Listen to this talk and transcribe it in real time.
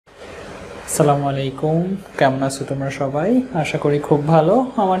আসসালামু আলাইকুম, কেমন আছো তোমরা সবাই? আশা করি খুব ভালো।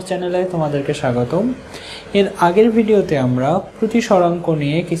 আমার চ্যানেলে তোমাদেরকে স্বাগতম। এর আগের ভিডিওতে আমরা প্রতিসরাঙ্ক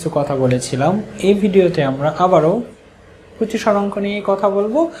নিয়ে কিছু কথা বলেছিলাম। এই ভিডিওতে আমরা আবারও প্রতিসরাঙ্ক নিয়ে কথা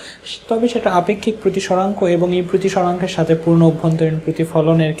বলবো, তবে সেটা আপেক্ষিক প্রতিসরাঙ্ক এবং এই প্রতিসরাঙ্কের সাথে পূর্ণ অভ্যন্তরীণ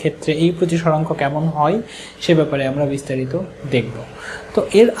প্রতিফলনের ক্ষেত্রে এই প্রতিসরাঙ্ক কেমন হয় সে ব্যাপারে আমরা বিস্তারিত দেখব। তো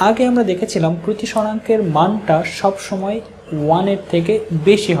এর আগে আমরা দেখেছিলাম প্রতিসরাঙ্কের মানটা সব সময় 1-এর থেকে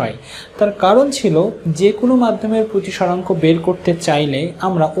বেশি হয়। তার কারণ ছিল যে কোনো মাধ্যমের প্রতিসরাঙ্ক বের করতে চাইলে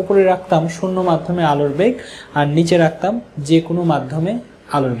আমরা উপরে রাখতাম শূন্য মাধ্যমে আলোর বেগ আর নিচে রাখতাম যে কোনো মাধ্যমে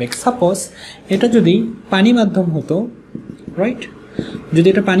আলোর বেগ। সাপোজ এটা যদি পানি মাধ্যম হতো, রাইট, যদি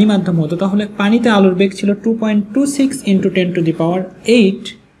এটা পানি মাধ্যম হতো তাহলে পানিতে আলোর বেগ ছিল 2.26 × 10⁸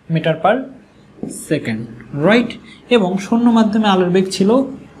 মিটার পার সেকেন্ড, রাইট, এবং শূন্য মাধ্যমে আলোর বেগ ছিল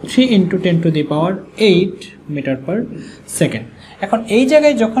 3 × 10⁸ মিটার পার সেকেন্ড। এখন এই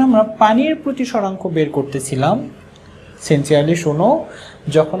জায়গায় যখন আমরা পানির প্রতিসরাঙ্ক বের করতেছিলাম, সিনসিয়ারলি শোনো,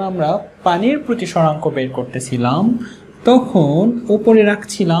 যখন আমরা পানির প্রতিসরাঙ্ক বের করতেছিলাম তখন উপরে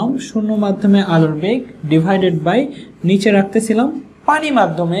রাখছিলাম শূন্য মাধ্যমে আলোর বেগ ডিভাইডেড বাই নিচে রাখতেছিলাম পানি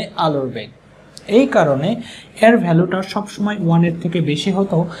মাধ্যমে আলোর বেগ। এই কারণে এর ভ্যালুটা সবসময় 1-এর থেকে বেশি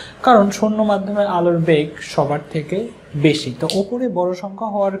হতো, কারণ শূন্য মাধ্যমে আলোর বেগ সবার থেকে বেশি। তো উপরে বড় সংখ্যা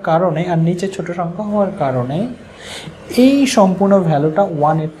হওয়ার কারণে আর নিচে ছোট সংখ্যা হওয়ার কারণে এই সম্পূর্ণ ভ্যালুটা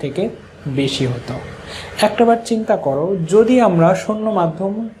 1-এর থেকে বেশি হতো। একটাবার চিন্তা করো, যদি আমরা শূন্য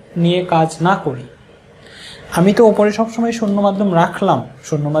মাধ্যম নিয়ে কাজ না করি, আমি তো ওপরে সবসময় শূন্য মাধ্যম রাখলাম,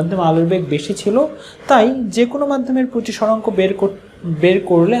 শূন্য মাধ্যম আলোর বেগ বেশি ছিল, তাই যে কোনো মাধ্যমের প্রতিসরাঙ্ক বের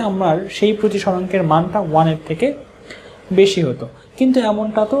করলে আমার সেই প্রতিসরাঙ্কের মানটা 1-এর থেকে বেশি হতো। কিন্তু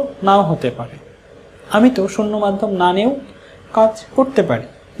এমনটা তো নাও হতে পারে, আমি তো শূন্য মাধ্যম না নিয়েও কাজ করতে পারি,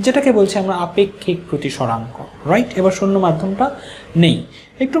 যেটাকে বলছি আমরা আপেক্ষিক প্রতিসরাঙ্ক, রাইট। এবার শূন্য মাধ্যমটা নেই।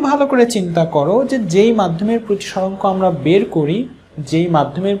 একটু ভালো করে চিন্তা করো যে যেই মাধ্যমের প্রতিসরাঙ্ক আমরা বের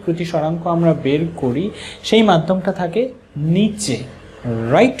করি, সেই মাধ্যমটা থাকে নিচে,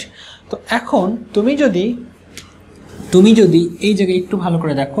 রাইট। তো এখন তুমি যদি এই জায়গায় একটু ভালো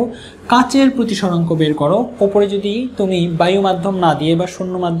করে দেখো, কাচের প্রতিসরাঙ্ক বের করো, ওপরে যদি তুমি বায়ু মাধ্যম না দিয়ে বা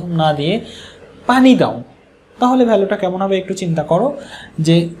শূন্য মাধ্যম না দিয়ে পানি দাও, তাহলে ভ্যালুটা কেমন হবে একটু চিন্তা করো।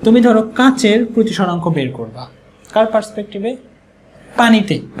 যে তুমি ধরো কাচের প্রতিসরাঙ্ক বের করবা, কার পার্সপেক্টিভে?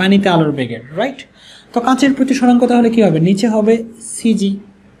 পানিতে আলোর বেগের, রাইট। তো কাচের প্রতিসরাঙ্ক তাহলে কি হবে? নিচে হবে সিজি,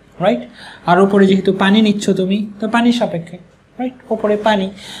 রাইট, আর উপরে যেহেতু পানি নিচ্ছ তুমি, তো পানির সাপেক্ষে, রাইট, উপরে পানি।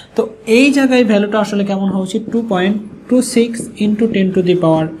 তো এই জায়গায় ভ্যালুটা আসলে কেমন হওয়া উচিত? 2.26 ×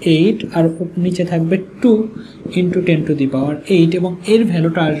 10⁸, আর নিচে থাকবে 2 × 10⁸, এবং এর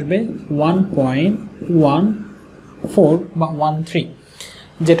ভ্যালুটা আসবে 1.14 বা 13,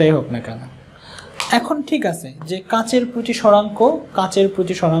 যেটাই হোক না কেন। এখন ঠিক আছে যে কাচের প্রতিসরাঙ্ক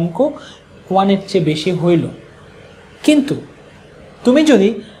 1-এর চেয়ে বেশি হইল, কিন্তু তুমি যদি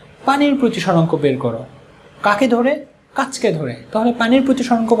পানির প্রতিসরাঙ্ক বের করো, কাকে ধরে? কাচকে ধরে, তাহলে পানির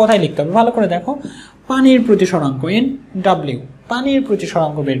প্রতিসরাঙ্ক কোথায় লিখতে হবে? ভালো করে দেখো, পানির প্রতিসরাঙ্ক NW, পানির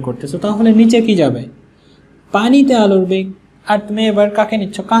প্রতিসরাঙ্ক বের করতেছো, তাহলে নিচে কি যাবে? পানিতে আলোর বেগ। আর তুমি এবার কাকে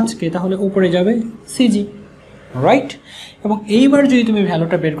নিচ্ছ? কাচকে, তাহলে উপরে যাবে সিজি, রাইট। এবং এইবার যদি তুমি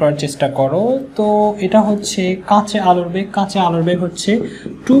ভ্যালুটা বের করার চেষ্টা করো, তো এটা হচ্ছে কাঁচে আলোর বেগ হচ্ছে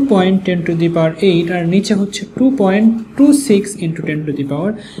 2.10⁸, আর নিচে হচ্ছে 2.26 ×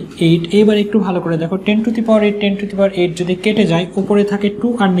 10⁸। এইবার একটু ভালো করে দেখো, 10⁸ যদি কেটে যায়, উপরে থাকে 2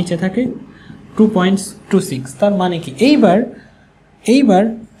 আর নিচে থাকে 2.26। তার মানে কি? এইবার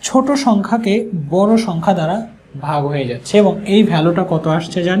ছোট সংখ্যাকে বড় সংখ্যা দ্বারা ভাগ হয়ে যাচ্ছে, এবং এই ভ্যালুটা কত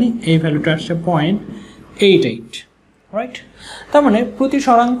আসছে জানি? এই ভ্যালুটা আসছে 0.88, রাইট। তার মানে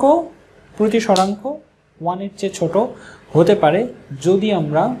প্রতিসরাঙ্ক 1-এর চেয়ে ছোট হতে পারে যদি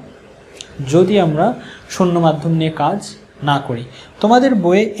আমরা শূন্য মাধ্যম নিয়ে কাজ না করি। তোমাদের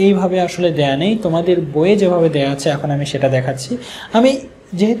বইয়ে এইভাবে আসলে দেয়া নেই, তোমাদের বইয়ে যেভাবে দেয়া আছে এখন আমি সেটা দেখাচ্ছি। আমি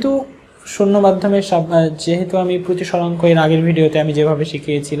যেহেতু আমি প্রতিসরাঙ্ক এর আগের ভিডিওতে আমি যেভাবে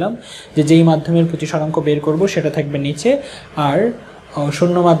শিখিয়েছিলাম যে যেই মাধ্যমের প্রতিসরাঙ্ক বের করব সেটা থাকবে নিচে আর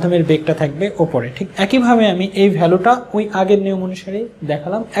শূন্য মাধ্যমের বেগটা থাকবে ওপরে, ঠিক একইভাবে আমি এই ভ্যালুটা ওই আগের নিয়ম অনুসারে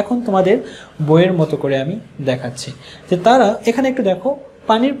দেখালাম। এখন তোমাদের বইয়ের মতো করে আমি দেখাচ্ছি যে তারা এখানে একটু দেখো,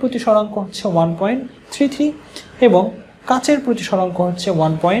 পানির প্রতিসরাঙ্ক হচ্ছে 1.33 এবং কাচের প্রতিসরাঙ্ক হচ্ছে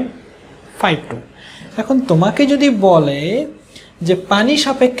 1.52। এখন তোমাকে যদি বলে যে পানি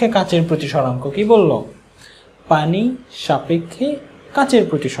সাপেক্ষে কাচের প্রতিসরাঙ্ক, কি বললো? পানি সাপেক্ষে কাচের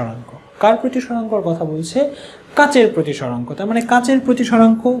প্রতিসরাঙ্ক। কার প্রতিসরাঙ্কর কথা বলছে? কাচের প্রতিসরাঙ্ক। তার মানে কাচের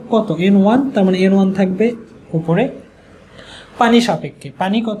প্রতিসরাঙ্ক কত? N1, তার মানে N1 থাকবে উপরে। পানি সাপেক্ষে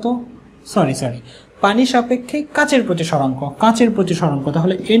পানি কত? পানি সাপেক্ষে কাচের প্রতিসরাঙ্ক, কাচের প্রতিসরাঙ্ক,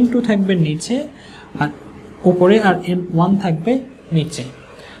 তাহলে n2 থাকবে নিচে আর উপরে, আর n1 থাকবে নিচে।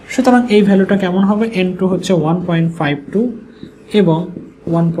 সুতরাং এই ভ্যালুটা কেমন হবে? n2 হচ্ছে 1.52 এবং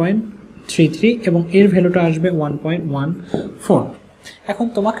 1.33 এবং এর ভ্যালুটা আসবে 1.14। এখন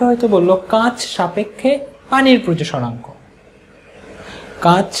তোমাকে হয়তো বললো কাচ সাপেক্ষে পানির প্রতিসরাঙ্ক,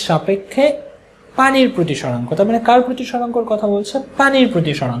 কাচ সাপেক্ষে পানির প্রতিসরাঙ্ক, তার মানে কার প্রতিসরাঙ্কর কথা বলছে? পানির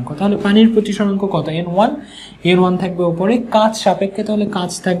প্রতিসরাঙ্ক। তাহলে পানির প্রতিসরাঙ্ক কত? n1, n1 থাকবে উপরে, কাচ সাপেক্ষে তাহলে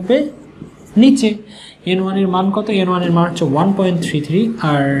কাচ থাকবে নিচে। n1 এর মান কত? n1 এর মান হচ্ছে 1.33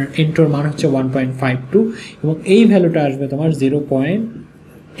 আর n2 এর মান হচ্ছে 1.52 এবং এই ভ্যালুটা আসবে তোমার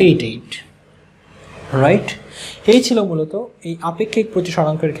 0.88, রাইট? এই ছিল মূলত এই আপেক্ষিক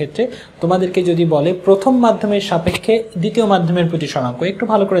প্রতিসরাঙ্কের ক্ষেত্রে তোমাদেরকে যদি বলে প্রথম মাধ্যমের সাপেক্ষে দ্বিতীয় মাধ্যমের প্রতিসরাঙ্ক। একটু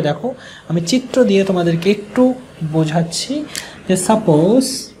ভালো করে দেখো, আমি চিত্র দিয়ে তোমাদেরকে একটু বোঝাচ্ছি যে সাপোজ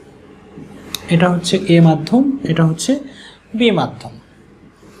এটা হচ্ছে এ মাধ্যম, এটা হচ্ছে বি মাধ্যম,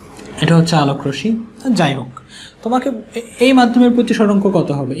 এটা হচ্ছে আলোক রশ্মি, যাই হোক তোমাকে এই মাধ্যমের প্রতিসরাঙ্ক কত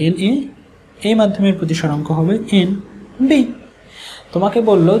হবে? এন এ, এই মাধ্যমের প্রতিসরাঙ্ক হবে এন বি। তোমাকে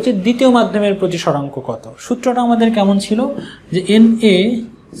বললো যে দ্বিতীয় মাধ্যমের প্রতিসরাঙ্ক কত? সূত্রটা আমাদের কেমন ছিল? যে N A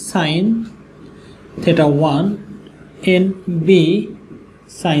sine theta 1 N B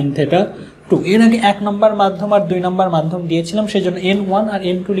sine theta 2। এর আগে 1 নম্বর মাধ্যম আর 2 নম্বর মাধ্যম দিয়েছিলাম, সেই জন্য n1 আর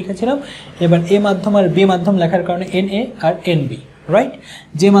n2 লিখেছিলাম। এবার এ মাধ্যম আর বি মাধ্যম লেখার কারণে N A R N B, right?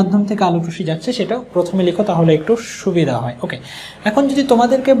 যে মাধ্যম থেকে আলোক রশ্মি যাচ্ছে সেটা প্রথমে লিখো, তাহলে একটু সুবিধা হয়। ওকে, এখন যদি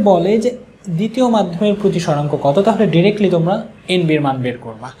তোমাদেরকে বলে যে দ্বিতীয় মাধ্যমের প্রতিসরাঙ্ক কত, তাহলে ডিরেক্টলি তোমরা এন বির মান বের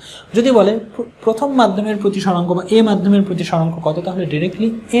করবা। যদি বলে প্রথম মাধ্যমের প্রতিসরাঙ্ক বা এ মাধ্যমের প্রতিসরাঙ্ক কত, তাহলে ডিরেক্টলি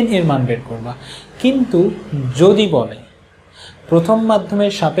এন এর মান বের করবা। কিন্তু যদি বলে প্রথম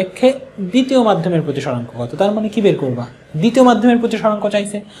মাধ্যমের সাপেক্ষে দ্বিতীয় মাধ্যমের প্রতিসরাঙ্ক কত, তার মানে কি বের করবা? দ্বিতীয় মাধ্যমের প্রতিসরাঙ্ক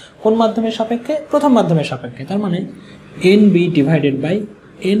চাইছে, কোন মাধ্যমের সাপেক্ষে? প্রথম মাধ্যমের সাপেক্ষে, তার মানে N B divided by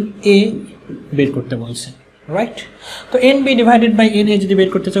N A বের করতে বলছে, রাইট? তো N B divided by N A যদি বের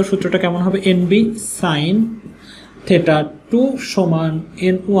করতে চাও, সূত্রটা কেমন হবে? এন বি সাইন থেটা 2 সমান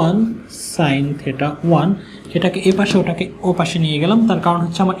এন ওয়ান সাইন থেটা 1। এটাকে এ পাশে ওটাকে ও পাশে নিয়ে গেলাম, তার কারণ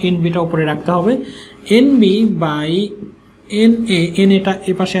হচ্ছে আমার এন বিটা উপরে রাখতে হবে। N B by N A, N এটা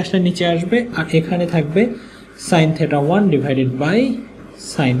এ পাশে আসলে নিচে আসবে, আর এখানে থাকবে sine theta 1 divided by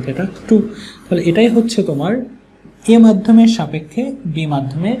sine theta 2। তাহলে এটাই হচ্ছে তোমার এ মাধ্যমের সাপেক্ষে বি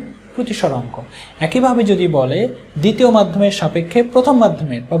মাধ্যমের প্রতিসরাঙ্ক। একইভাবে যদি বলে দ্বিতীয় মাধ্যমের সাপেক্ষে প্রথম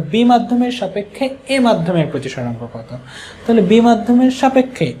মাধ্যমের বা বি মাধ্যমের সাপেক্ষে এ মাধ্যমের প্রতিসরাঙ্ক কত, তাহলে বি মাধ্যমের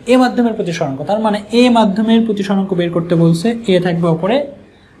সাপেক্ষে এ মাধ্যমের প্রতিসরাঙ্ক, তার মানে এ মাধ্যমের প্রতিসরাঙ্ক বের করতে বলছে। এ থাকবে উপরে,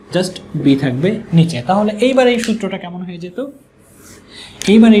 জাস্ট বি থাকবে নিচে। তাহলে এইবার এই সূত্রটা কেমন হয়ে যেত?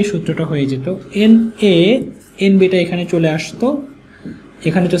 এইবার এই সূত্রটা হয়ে যেত এন এ, এন বিটা এখানে চলে আসতো,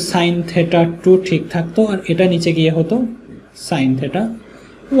 এখানে তো সাইন থেটা 2 ঠিক থাকতো, আর এটা নিচে গিয়ে হতো সাইন থেটা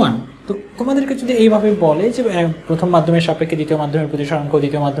 1। তো তোমাদেরকে যদি এইভাবে বলে যে প্রথম মাধ্যমের সাপেক্ষে দ্বিতীয় মাধ্যমের প্রতিসরাঙ্ক,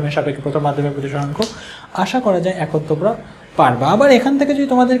 দ্বিতীয় মাধ্যমের সাপেক্ষে প্রথম মাধ্যমের প্রতিসরাঙ্ক, আশা করা যায় এখন তোমরা পারবা। আবার এখান থেকে যদি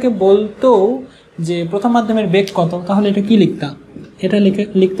তোমাদেরকে বলতো যে প্রথম মাধ্যমের বেগ কত, তাহলে এটা কি লিখতা? এটা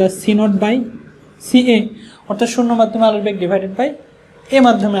লিখতা সি নট বাই সি এ, অর্থাৎ শূন্য মাধ্যমে আলোর বেগ ডিভাইডেড বাই এ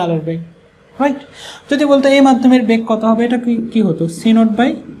মাধ্যমে আলোর বেগ, রাইট? যদি বলতো এ মাধ্যমের বেগ কত হবে, এটা কি হতো? C not by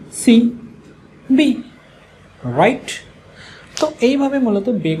C B, right? তো এইভাবে মূলত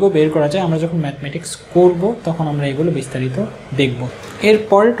বেগও বের করা যায়। আমরা যখন ম্যাথমেটিক্স করব তখন আমরা এগুলো বিস্তারিত দেখব। এর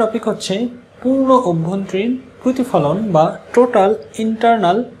পরের টপিক হচ্ছে পূর্ণ অভ্যন্তরীণ প্রতিফলন বা টোটাল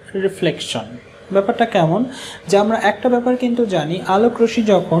ইন্টারনাল রিফ্লেকশন। ব্যাপারটা কেমন, যে আমরা একটা ব্যাপার কিন্তু জানি, আলোক রশ্মি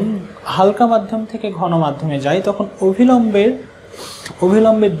যখন হালকা মাধ্যম থেকে ঘন মাধ্যমে যায় তখন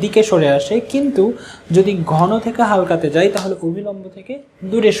অভিলম্বের দিকে সরে আসে, কিন্তু যদি ঘন থেকে হালকাতে যায় তাহলে অভিলম্ব থেকে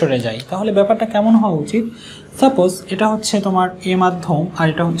দূরে সরে যায়। তাহলে ব্যাপারটা কেমন হওয়া উচিত? সাপোজ এটা হচ্ছে তোমার এ মাধ্যম আর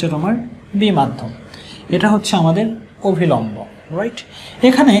এটা হচ্ছে তোমার বি মাধ্যম, এটা হচ্ছে আমাদের অভিলম্ব, রাইট?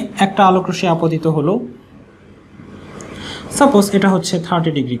 এখানে একটা আলোক রশ্মি আপতিত হলো, সাপোজ এটা হচ্ছে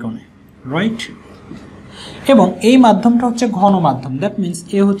 30 ডিগ্রি কোণে, রাইট? এবং এই মাধ্যমটা হচ্ছে ঘন মাধ্যম, দ্যাট মিনস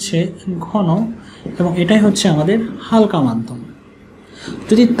এ হচ্ছে ঘন এবং এটাই হচ্ছে আমাদের হালকা মাধ্যম।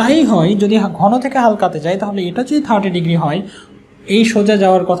 যদি তাই হয়, যদি ঘন থেকে হালকাতে যায়, তাহলে এটা যদি 30 ডিগ্রি হয়, এই সোজা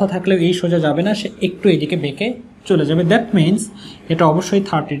যাওয়ার কথা থাকলেও এই সোজা যাবে না, সে একটু এদিকে বেঁকে চলে যাবে। দ্যাট মিনস এটা অবশ্যই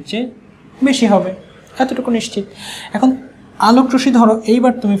 30-র চেয়ে বেশি হবে, এতটুকু নিশ্চিত। এখন আলোক রশ্মি ধরো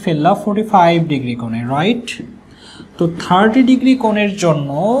এইবার তুমি ফেললা 45 ডিগ্রি কোণে, রাইট? তো 30 ডিগ্রি কোণের জন্য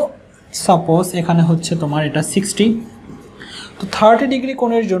সাপোজ এখানে হচ্ছে তোমার এটা 60। তো 30 ডিগ্রি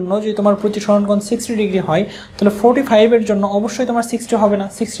কোণের জন্য যদি তোমার প্রতিসরণ কোণ 60 ডিগ্রি হয়, তাহলে 45-এর জন্য অবশ্যই তোমার 60 হবে না,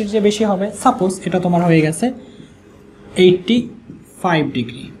 60-র চেয়ে বেশি হবে। সাপোজ এটা তোমার হয়ে গেছে 85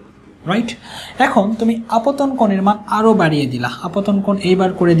 ডিগ্রি, রাইট। এখন তুমি আপতন কোণের মান আরও বাড়িয়ে দিলা, আপতন কোণ এইবার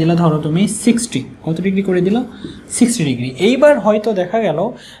করে দিলা ধরো তুমি 60, কত ডিগ্রি করে দিলা 60 ডিগ্রি। এইবার হয়তো দেখা গেল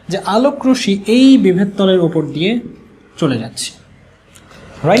যে আলোক রশ্মি এই বিভেদ তলের ওপর দিয়ে চলে যাচ্ছে,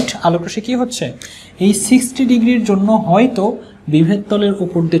 রাইট। আলোক রশ্মি কী হচ্ছে এই 60 ডিগ্রির জন্য হয়তো বিভেদ তলের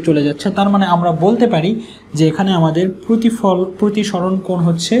উপর দিয়ে চলে যাচ্ছে, তার মানে আমরা বলতে পারি যে এখানে আমাদের প্রতিসরণ কোণ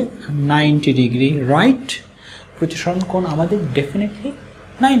হচ্ছে 90 ডিগ্রি, রাইট। প্রতিসরণ কোণ আমাদের ডেফিনেটলি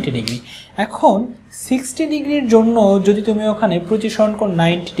 90 ডিগ্রি। এখন 60 ডিগ্রির জন্য যদি তুমি ওখানে প্রতিসরণ কোণ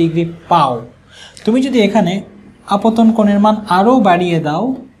 90 ডিগ্রি পাও, তুমি যদি এখানে আপতন কোণের মান আরও বাড়িয়ে দাও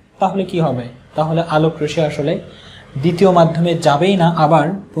তাহলে কি হবে, তাহলে আলোক রশ্মি আসলে দ্বিতীয় মাধ্যমে যাবেই না, আবার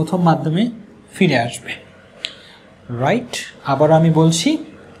প্রথম মাধ্যমে ফিরে আসবে, রাইট। আবার আমি বলছি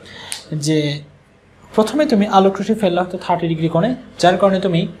যে প্রথমে তুমি আলোক রশ্মি ফেললে হয়তো 30 ডিগ্রি কোণে, যার কারণে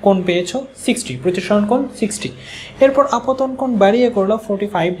তুমি কোণ পেয়েছো 60, প্রতিসরণ কোণ 60। এরপর আপতন কোণ বাড়িয়ে করলো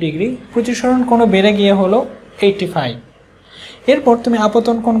 45 ডিগ্রি, প্রতিসরণ কোণও বেড়ে গিয়ে হলো 85। এরপর তুমি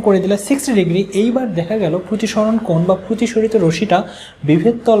আপতন কোণ করে দিলে 60 ডিগ্রি। এইবার দেখা গেল প্রতিসরণ কোণ বা প্রতিসরিত রশ্মিটা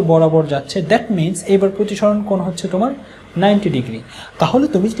বিভেদ তল বরাবর যাচ্ছে, দ্যাট মিনস এবার প্রতিসরণ কোণ হচ্ছে তোমার 90 ডিগ্রি। তাহলে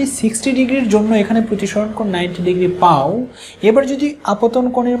তুমি যদি 60 ডিগ্রির জন্য এখানে প্রতিসরণ কোণ 90 ডিগ্রি পাও, এবার যদি আপতন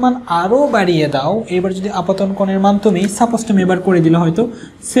কোণের মান আরও বাড়িয়ে দাও, এবার যদি আপতন কোণের মান তুমি সাপোজ তুমি এবার করে দিলে হয়তো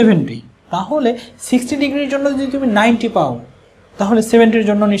 70, তাহলে 60 ডিগ্রির জন্য যদি তুমি 90 পাও তাহলে 70-র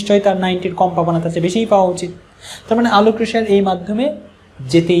জন্য নিশ্চয়ই তার 90-র কম পাবো না, তার চেয়ে বেশিই পাওয়া উচিত। তার মানে আলোক রশ্মি আর এই মাধ্যমে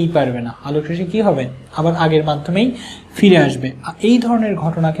যেতেই পারবে না, আলোক রশ্মি কী হবে আবার আগের মাধ্যমেই ফিরে আসবে। এই ধরনের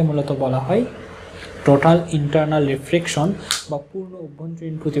ঘটনাকে মূলত বলা হয় টোটাল ইন্টারনাল রিফ্লেকশন বা পূর্ণ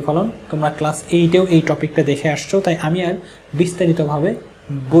অভ্যন্তরীণ প্রতিফলন। তোমরা ক্লাস 8-এও এই টপিকটা দেখে আসছো, তাই আমি আর বিস্তারিতভাবে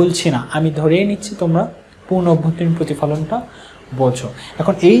বলছি না, আমি ধরেই নিচ্ছি তোমরা পূর্ণ অভ্যন্তরীণ প্রতিফলনটা বোঝো।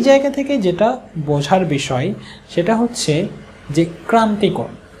 এখন এই জায়গা থেকে যেটা বোঝার বিষয় সেটা হচ্ছে যে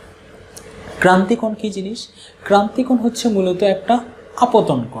ক্রান্তিকোণ। ক্রান্তিকোণ কী জিনিস? ক্রান্তিকোণ হচ্ছে মূলত একটা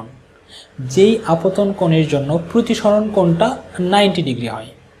আপতন কোণ, যেই আপতন কোণের জন্য প্রতিসরণ কোণটা 90 ডিগ্রি হয়।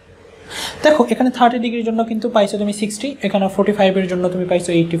 দেখো এখানে 30 ডিগ্রির জন্য কিন্তু পাইছো তুমি 60, এখানে 45-এর জন্য তুমি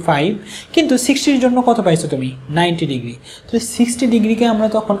পাইছো 85, কিন্তু 60-র জন্য কত পাইছো তুমি 90 ডিগ্রি। তো 60 ডিগ্রিকে আমরা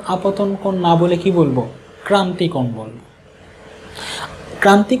তখন আপতন কোণ না বলে কি বলবো, ক্রান্তিকোণ বলবো।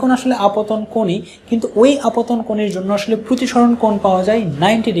 ক্রান্তিকোণ আসলে আপতন কোণই, কিন্তু ওই আপতন কোণের জন্য আসলে প্রতিসরণ কোণ পাওয়া যায়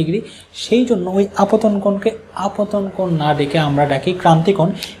 90 ডিগ্রি, সেই জন্য ওই আপতন কোণকে আপতন কোণ না ডেকে আমরা ডাকি ক্রান্তিকোণ,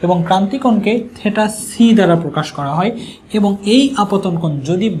 এবং ক্রান্তিকোণকে থিটা সি দ্বারা প্রকাশ করা হয়। এবং এই আপতন কোণ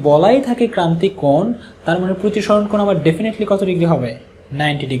যদি বলাই থাকে ক্রান্তিকোণ, তার মানে প্রতিসরণ কোণ আবার ডেফিনেটলি কত ডিগ্রি হবে,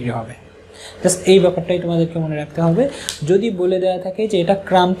 90 ডিগ্রি হবে। জাস্ট এই ব্যাপারটাই তোমাদেরকে মনে রাখতে হবে। যদি বলে দেওয়া থাকে যে এটা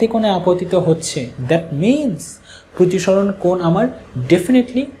ক্রান্তিকোণে আপতিত হচ্ছে, দ্যাট মিনস প্রতিসরণ কোণ আমার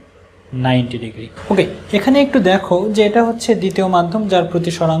ডেফিনেটলি 90 ডিগ্রি। ওকে, এখানে একটু দেখো যে এটা হচ্ছে দ্বিতীয় মাধ্যম যার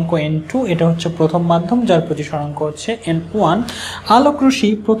প্রতিসরাঙ্ক n2, এটা হচ্ছে প্রথম মাধ্যম যার প্রতিসরাঙ্ক হচ্ছে n1। আলোক রশ্মি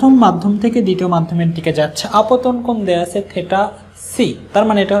প্রথম মাধ্যম থেকে দ্বিতীয় মাধ্যমের দিকে যাচ্ছে, আপতন কোণ দেয়া আছে থিটা সি, তার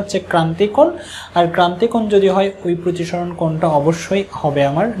মানে এটা হচ্ছে ক্রান্তিকোণ। আর ক্রান্তিকোণ যদি হয় ওই প্রতিসরণ কোণটা অবশ্যই হবে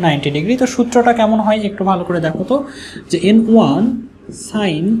আমার 90 ডিগ্রি। তো সূত্রটা কেমন হয় একটু ভালো করে দেখো তো, যে n1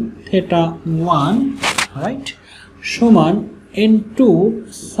 sin থিটা 1 রাইট সমান n2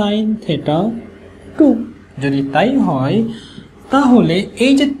 sin থিটা 2। যদি তাই হয় তাহলে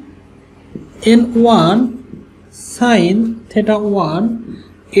এই যে n1 sin theta 1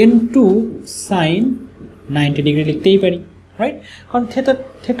 n2 sin 90 degree লিখতেই পারি, রাইট। কারণ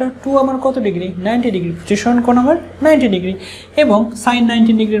থিটা 2 আমার কত ডিগ্রি, 90 ডিগ্রি, প্রতিসরণ কোণ আমার 90 ডিগ্রি, এবং sin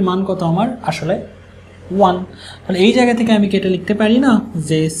 90 ডিগ্রির মান কত আমার আসলে 1। তাহলে এই জায়গা থেকে আমি কেটে লিখতে পারি না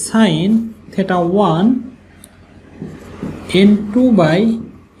যে sin theta 1 n2 by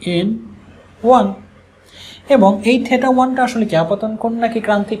n1, এবং এই থিটা 1টা আসলে কি আপতন কোণ নাকি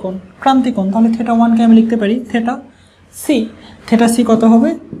ক্রান্তিকোণ? ক্রান্তিকোণ। তাহলে থিটা 1কে আমি লিখতে পারি থিটা সি। থিটা সি কত হবে,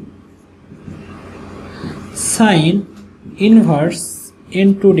 sign inverse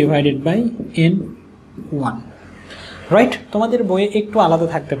n2 divided by n1, right. তোমাদের বইয়ে একটু আলাদা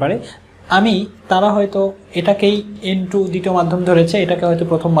থাকতে পারে, তারা হয়তো এটাকেই n2 দ্বিতীয় মাধ্যম ধরেছে, এটাকে হয়তো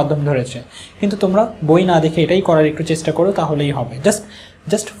প্রথম মাধ্যম ধরেছে, কিন্তু তোমরা বই না দেখে এটাই করার একটু চেষ্টা করো, তাহলেই হবে।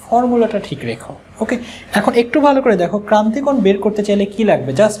 জাস্ট ফর্মুলাটা ঠিক রেখো। ওকে, এখন একটু ভালো করে দেখো, ক্রান্তিকোণ বের করতে চাইলে কি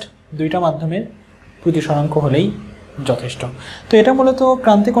লাগবে, জাস্ট দুইটা মাধ্যমের প্রতিসরাঙ্ক হলেই যথেষ্ট। তো এটা মূলত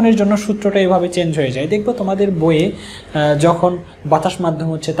ক্রান্তিকোণের জন্য সূত্রটা এভাবে চেঞ্জ হয়ে যায়। দেখবো তোমাদের বইয়ে যখন বাতাস মাধ্যম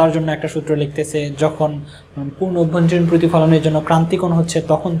হচ্ছে তার জন্য একটা সূত্র লিখতেছে, যখন পূর্ণ অভ্যন্তরীণ প্রতিফলনের জন্য ক্রান্তিকোণ হচ্ছে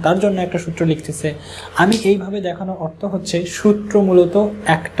তখন তার জন্য একটা সূত্র লিখতেছে। আমি এইভাবে দেখানোর অর্থ হচ্ছে সূত্র মূলত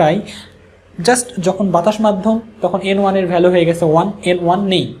একটাই, জাস্ট যখন বাতাস মাধ্যম তখন n1 এর ভ্যালু হয়ে গেছে 1, n1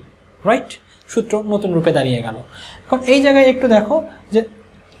 নেই, রাইট, সূত্র নতুন রূপে দাঁড়িয়ে গেল। এখন এই জায়গায় একটু দেখো যে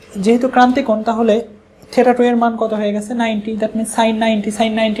যেহেতু ক্রান্তিকোণ তাহলে θ2 এর মান কত হয়ে গেছে 90, দ্যাট মিন্স sin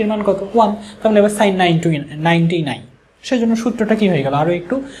 90 এর মান কত 1, তাহলে এবার sin 99, সেজন্য সূত্রটা কি হয়ে গেল আরও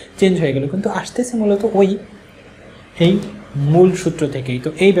একটু চেঞ্জ হয়ে গেল, কিন্তু আসতেছে মূলত এই মূল সূত্র থেকেই। তো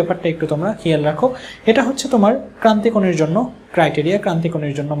এই ব্যাপারটা একটু তোমরা খেয়াল রাখো। এটা হচ্ছে তোমার ক্রান্তিকোণের জন্য ক্রাইটেরিয়া,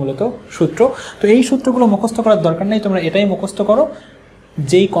 ক্রান্তিকোণের জন্য মূলত সূত্র। তো এই সূত্রগুলো মুখস্থ করার দরকার নেই, তোমরা এটাই মুখস্থ করো,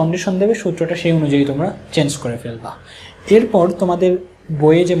 যেই কন্ডিশন দেবে সূত্রটা সেই অনুযায়ী তোমরা চেঞ্জ করে ফেলবা। এরপর তোমাদের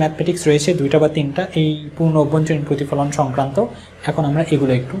বইয়ে যে ম্যাথমেটিক্স রয়েছে 2টা বা 3টা এই পূর্ণ অভ্যন্তরীণ প্রতিফলন সংক্রান্ত, এখন আমরা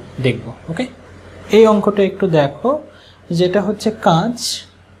এগুলো একটু দেখব। ওকে, এই অঙ্কটা একটু দেখো, যেটা হচ্ছে কাঁচ,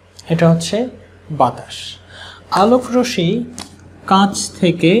 এটা হচ্ছে বাতাস। আলোক রশ্মি কাঁচ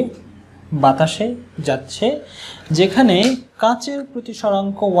থেকে বাতাসে যাচ্ছে, যেখানে কাঁচের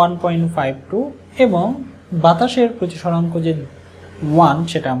প্রতিসরাঙ্ক 1.52 এবং বাতাসের প্রতিসরাঙ্ক যে 1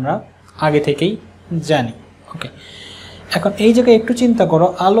 সেটা আমরা আগে থেকেই জানি। ওকে, এখন এই জায়গায় একটু চিন্তা করো,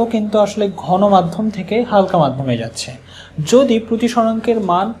 আলো কিন্তু আসলে ঘন মাধ্যম থেকে হালকা মাধ্যমে যাচ্ছে। যদি প্রতিসরাঙ্কের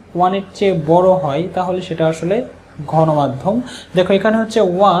মান 1 এর চেয়ে বড় হয় তাহলে সেটা আসলে ঘন মাধ্যম। দেখো এখানে হচ্ছে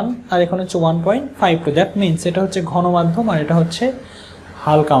 1 আর এখানে হচ্ছে 1.52, দ্যাট মিনস এটা হচ্ছে ঘন মাধ্যম আর এটা হচ্ছে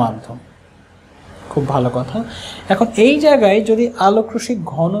হালকা মাধ্যম। খুব ভালো কথা। এখন এই জায়গায় যদি আলোক রশ্মি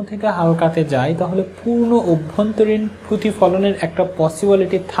ঘন থেকে হালকাতে যায় তাহলে পূর্ণ অভ্যন্তরীণ প্রতিফলনের একটা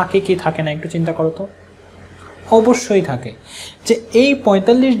পসিবিলিটি থাকে কি থাকে না, একটু চিন্তা করো তো। অবশ্যই থাকে, যে এই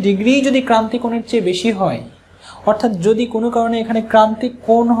 45 ডিগ্রি যদি ক্রান্তিকোণের চেয়ে বেশি হয়, অর্থাৎ যদি কোনো কারণে এখানে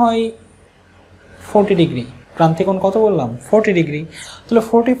ক্রান্তিকোণ হয় 40 ডিগ্রি, ক্রান্তিকোণ কত বললাম 40 ডিগ্রি, তাহলে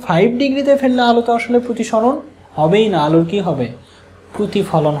 45 ডিগ্রিতে ফেললে আলো তো আসলে প্রতিসরণ হবেই না, আলোর কি হবে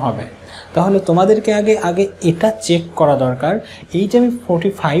প্রতিফলন হবে। তাহলে তোমাদেরকে আগে এটা চেক করা দরকার, এই যে আমি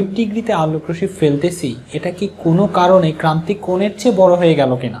 45 ডিগ্রিতে আলোক রশ্মি ফেলতেছি এটা কি কোনো কারণে ক্রান্তিকোণের চেয়ে বড় হয়ে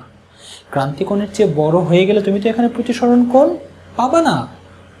গেল কিনা। ক্রান্তিকোণের চেয়ে বড় হয়ে গেলে তুমি তো এখানে প্রতিসরণ কোণ পাবা না,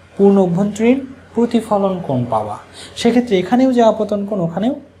 পূর্ণ অভ্যন্তরীণ প্রতিফলন কোণ পাবা। সেক্ষেত্রে এখানেও যে আপতন কোণ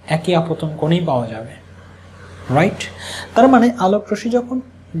ওখানেও একই আপতন কোণই পাওয়া যাবে, রাইট। তার মানে আলোক রশ্মি যখন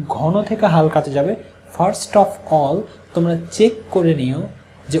ঘন থেকে হালকাতে যাবে, ফার্স্ট অফ অল তোমরা চেক করে নিও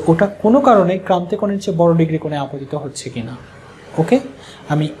যে ওটা কোনো কারণে ক্রান্তিকোণের চেয়ে বড় ডিগ্রি কোণে আপতিত হচ্ছে কিনা। ওকে,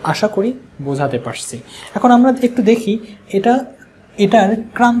 আমি আশা করি বোঝাতে পারছি। এখন আমরা একটু দেখি এটার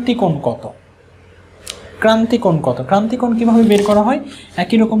ক্রান্তিকোণ কত। ক্রান্তিকোণ কিভাবে বের করা হয়,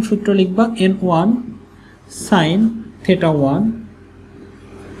 একই রকম সূত্র লিখবা, n1 sin θ1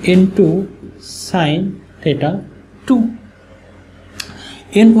 n2 sin θ2।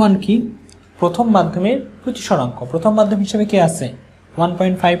 n1 কি প্রথম মাধ্যমের প্রতিসরাঙ্ক, প্রথম মাধ্যম হিসেবে কি আছে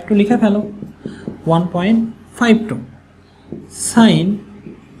 1.52, লিখে ফেলো 1.52 sin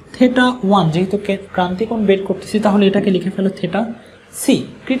θ1, যেহেতু ক্রান্তিকোণ বের করতেছি তাহলে এটাকে লিখে ফেলো θc,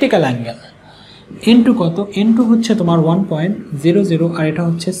 ক্রিটিক্যাল অ্যাঙ্গেল। n2 কত, n2 হচ্ছে তোমার 1.00 আর এটা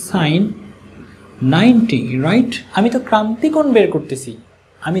হচ্ছে sin 90, রাইট। আমি তো ক্রান্তিকোণ বের করতেছি,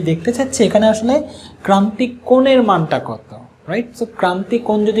 আমি দেখতে চাচ্ছি এখানে আসলে ক্রান্তিকোণের মানটা কত, রাইট। সো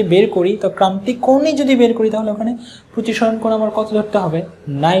ক্রান্তিকোণ যদি বের করি, তো ক্রান্তিকোণই যদি বের করি তাহলে ওখানে প্রতিসরণ কোণ আমার কত ধরতে হবে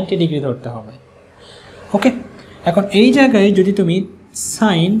 90 ডিগ্রি ধরতে হবে। ওকে, এখন এই জায়গায় যদি তুমি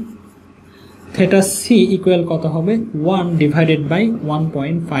sin θc ইকুয়াল কত হবে 1 ডিভাইডেড বাই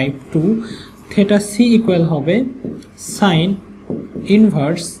 1.52, θc ইকুয়াল হবে sin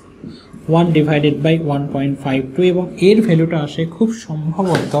ইনভার্স 1 ডিভাইডেড বাই 1.52 এবং এর ভ্যালুটা আসে খুব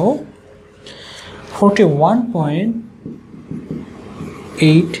সম্ভবত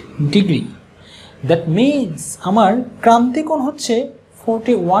 41.8 ডিগ্রি। দ্যাট মিনস আমার ক্রান্তিকোণ হচ্ছে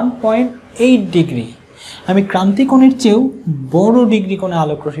 41.8 ডিগ্রি। আমি ক্রান্তিকোণের চেয়েও বড় ডিগ্রি কোণে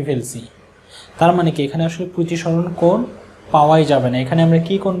আলোক রশ্মি ফেলছি, তার মানে কি এখানে আসলে প্রতিসরণ কোণ পাওয়াই যাবে না, এখানে আমরা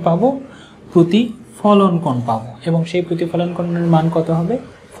কি কোণ পাবো প্রতিফলন কোণ পাবো, এবং সেই প্রতিফলন কোণের মান কত হবে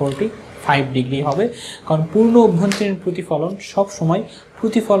 45 ডিগ্রি হবে। কারণ পূর্ণ অভ্যন্তরীণ প্রতিফলন সব সময়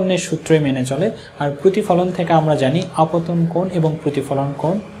প্রতিফলনের সূত্রই মেনে চলে, আর প্রতিফলন থেকে আমরা জানি আপতন কোণ এবং প্রতিফলন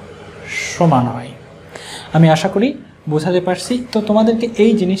কোণ সমান হয়। আমি আশা করি বোঝাতে পারছি। তো তোমাদেরকে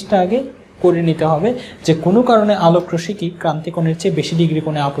এই জিনিসটা আগে করে নিতে হবে যে কোনো কারণে আলোক রশ্মি কি ক্রান্তিকোণের চেয়ে বেশি ডিগ্রি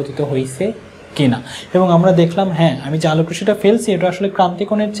কোণে আপতিত হয়েছে কিনা, এবং আমরা দেখলাম হ্যাঁ আমি যে আলোক রশ্মিটা ফেলছি এটা আসলে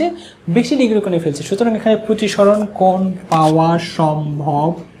ক্রান্তিকোণের চেয়ে বেশি ডিগ্রি কোণে ফেলছি, সুতরাং এখানে প্রতিসরণ কোণ পাওয়া সম্ভব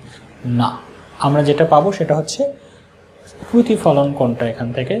না। আমরা যেটা পাবো সেটা হচ্ছে প্রতিফলন কোণটা এখান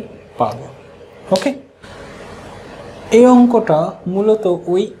থেকে পাবো। ওকে, এই অঙ্কটা মূলত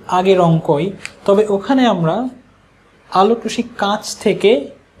ওই আগের অঙ্কই, তবে ওখানে আমরা আলোক রশ্মি কাঁচ থেকে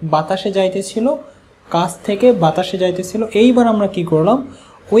বাতাসে যাইতেছিল, কাঁচ থেকে বাতাসে যাইতেছিল। এইবার আমরা কি করলাম,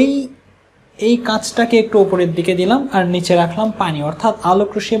 এই কাঁচটাকে একটু উপরের দিকে দিলাম আর নিচে রাখলাম পানি, অর্থাৎ আলোক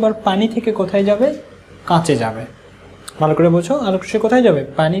রশ্মি এবার পানি থেকে কোথায় যাবে কাঁচে যাবে। ভালো করে বোঝো, আলোক রশ্মি কোথায় যাবে?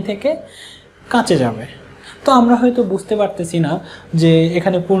 পানি থেকে কাঁচে যাবে। তো আমরা হয়তো বুঝতে পারতেছি না যে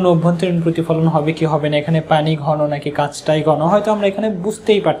এখানে পূর্ণ অভ্যন্তরীণ প্রতিফলন হবে কি হবে না, এখানে পানি ঘন নাকি কাঁচটাই ঘন, হয়তো আমরা এখানে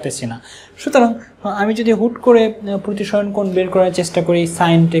বুঝতেই পারতেছি না। সুতরাং আমি যদি হুট করে প্রতিসরণ কোণ বের করার চেষ্টা করি,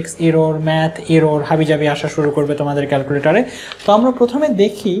 sign text error, math error হাবিজাবি আসা শুরু করবে তোমাদের ক্যালকুলেটারে। তো আমরা প্রথমে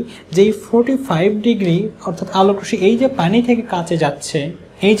দেখি যে এই 45 ডিগ্রি অর্থাৎ আলোক রশ্মি এই যে পানি থেকে কাঁচে যাচ্ছে,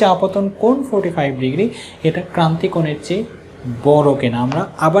 এই যে আপতন কোণ 45 ডিগ্রি, এটা ক্রান্তি কোণের চেয়ে বড় কিনা। আমরা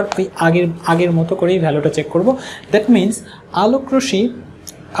আবার ওই আগের মতো করেই ভ্যালুটা চেক করব। দ্যাট মিন্স আলোক রশ্মি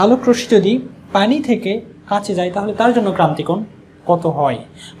যদি পানি থেকে কাছে যায় তাহলে তার জন্য ক্রান্তিকোণ কত হয়,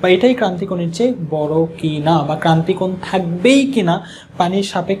 বা এটাই ক্রান্তিকোণের চেয়ে বড় কি না, বা ক্রান্তিকোণ থাকবেই কিনা। পানির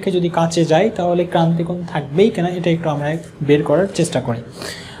সাপেক্ষে যদি কাছে যায় তাহলে ক্রান্তিকোণ থাকবেই কিনা, এটা একটু আমরা বের করার চেষ্টা করি।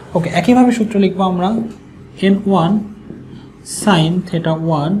 ওকে, একইভাবে সূত্র লিখবো আমরা n1 sin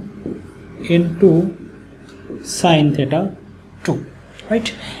θ1 n2 sin θ2, right.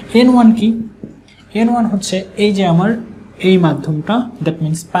 n1 কি? n1 হচ্ছে এই যে আমার এই মাধ্যমটা, দ্যাট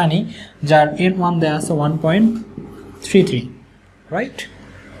মিন্স পানি, যার n1 দেয়া আছে 1.33, রাইট।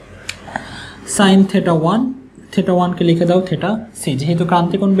 sin θ1, θ1কে লিখে দাও θc। যেহেতু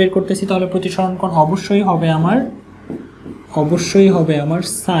ক্রান্তিকোণ বের করতেছি তাহলে প্রতিসরণ কোণ অবশ্যই হবে আমার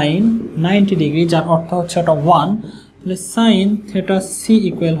sin 90 ডিগ্রি, যার অর্থ হচ্ছে ওটা 1। তাহলে sin θc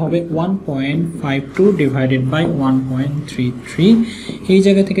ইকুয়াল হবে 1.52 ডিভাইডেড বাই 1.33। এই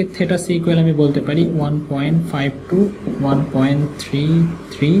জায়গা থেকে θc ইকুয়াল আমি বলতে পারি 1.52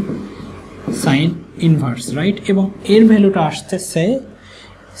 1.33 সাইন ইনভার্স, রাইট। এবং এর ভ্যালুটা আসতেছে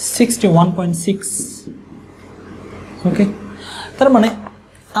 61.6। ওকে, তার মানে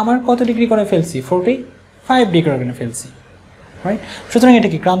আমার কত ডিগ্রি করে ফেলছি? 45 ডিগ্রি করে ফেলছি, রাইট। সুতরাং এটা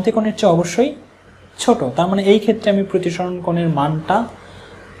কি ক্রান্তিকোণের চেয়ে অবশ্যই ছোট, তার মানে এই ক্ষেত্রে আমি প্রতিসরণ কোণের মানটা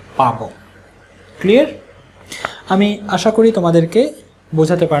পাবো। ক্লিয়ার? আমি আশা করি তোমাদেরকে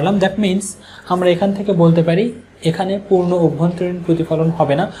বোঝাতে পারলাম। দ্যাট মিন্স আমরা এখান থেকে বলতে পারি এখানে পূর্ণ অভ্যন্তরীণ প্রতিফলন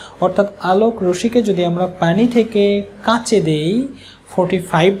হবে না, অর্থাৎ আলোক রশ্মিকে যদি আমরা পানি থেকে কাঁচে দেই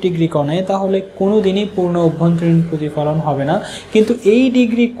 45 ডিগ্রি কোণে, তাহলে কোনো দিনই পূর্ণ অভ্যন্তরীণ প্রতিফলন হবে না। কিন্তু এই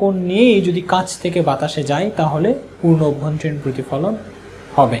ডিগ্রি কোণ নিয়েই যদি কাঁচ থেকে বাতাসে যায় তাহলে পূর্ণ অভ্যন্তরীণ প্রতিফলন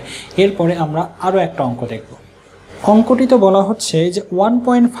হবে। এরপরে আমরা আরও একটা অঙ্ক দেখব। অঙ্কটি তো বলা হচ্ছে যে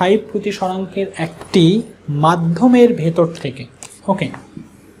 1.5 প্রতিসরাঙ্কের একটি মাধ্যমের ভেতর থেকে, ওকে,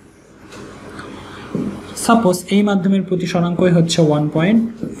 সাপোজ এই মাধ্যমের প্রতিসরাঙ্কই হচ্ছে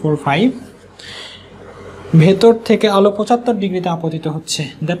 1.45, ভেতর থেকে আলো 75 ডিগ্রিতে আপতিত হচ্ছে।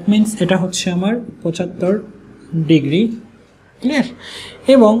 দ্যাট মিন্স এটা হচ্ছে আমার 75 ডিগ্রি, ক্লিয়ার।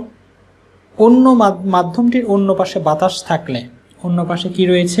 এবং অন্য মাধ্যমটির অন্য পাশে বাতাস থাকলে, অন্য পাশে কি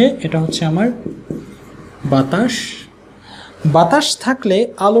রয়েছে? এটা হচ্ছে আমার বাতাস থাকলে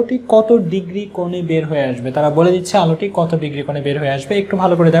আলোটি কত ডিগ্রি কোণে বের হয়ে আসবে? তারা বলে দিচ্ছে আলোটি কত ডিগ্রি কোণে বের হয়ে আসবে। একটু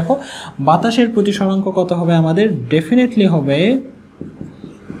ভালো করে দেখো, বাতাসের প্রতিসরাঙ্ক কত হবে আমাদের? ডেফিনেটলি হবে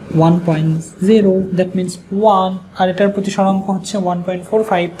 1.0, দ্যাট মিন্স 1, আর এটার প্রতিসরাঙ্ক হচ্ছে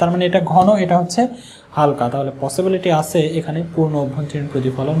 1.45, তার মানে এটা ঘন, এটা হচ্ছে হালকা। তাহলে পসিবিলিটি আছে এখানে পূর্ণ অভ্যন্তরীণ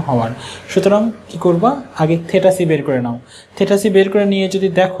প্রতিফলন হওয়ার। সুতরাং কি করবা? আগে θc বের করে নাও। θc বের করে নিয়ে যদি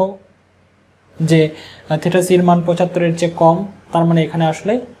দেখো যে θcর মান 75-এর চেয়ে কম, তার মানে এখানে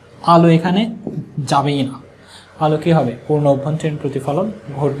আসলে আলো এখানে যাবেই না। আলো কি হবে? পূর্ণ অভ্যন্তরীণ প্রতিফলন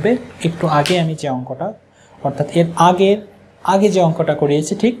ঘটবে। একটু আগে আমি যে অঙ্কটা, অর্থাৎ এর আগে যে অঙ্কটা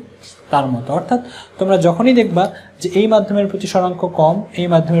করিয়েছি ঠিক তার মতো। অর্থাৎ তোমরা যখনই দেখবা যে এই মাধ্যমের প্রতিসরাঙ্ক কম, এই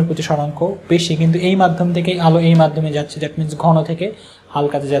মাধ্যমের প্রতিসরাঙ্ক বেশি, কিন্তু এই মাধ্যম থেকেই আলো এই মাধ্যমে যাচ্ছে, দ্যাট মিন্স ঘন থেকে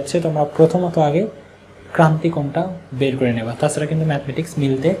হালকাতে যাচ্ছে, তোমরা প্রথমত আগে ক্রান্তিকোণটা বের করে নেবা। তাছাড়া কিন্তু ম্যাথমেটিক্স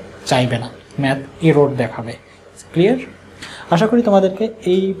মিলতে চাইবে না, ম্যাথ এরর দেখাবে। ক্লিয়ার? আশা করি তোমাদেরকে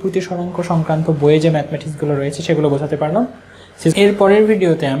এই প্রতিসরাঙ্ক সংক্রান্ত বইয়ে যে ম্যাথমেটিক্সগুলো রয়েছে সেগুলো বোঝাতে পারলাম। এর পরের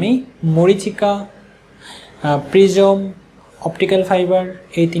ভিডিওতে আমি মরীচিকা, প্রিজম, অপটিক্যাল ফাইবার,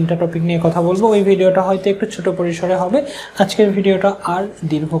 এই 3টা টপিক নিয়ে কথা বলবো। ওই ভিডিওটা হয়তো একটু ছোট পরিসরে হবে। আজকের ভিডিওটা আর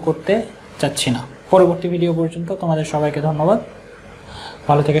দীর্ঘ করতে চাচ্ছি না। পরবর্তী ভিডিও পর্যন্ত তোমাদের সবাইকে ধন্যবাদ।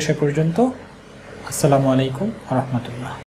 ভালো থেকে সে পর্যন্ত। আসসালামু আলাইকুম ওয়া রাহমাতুল্লাহ।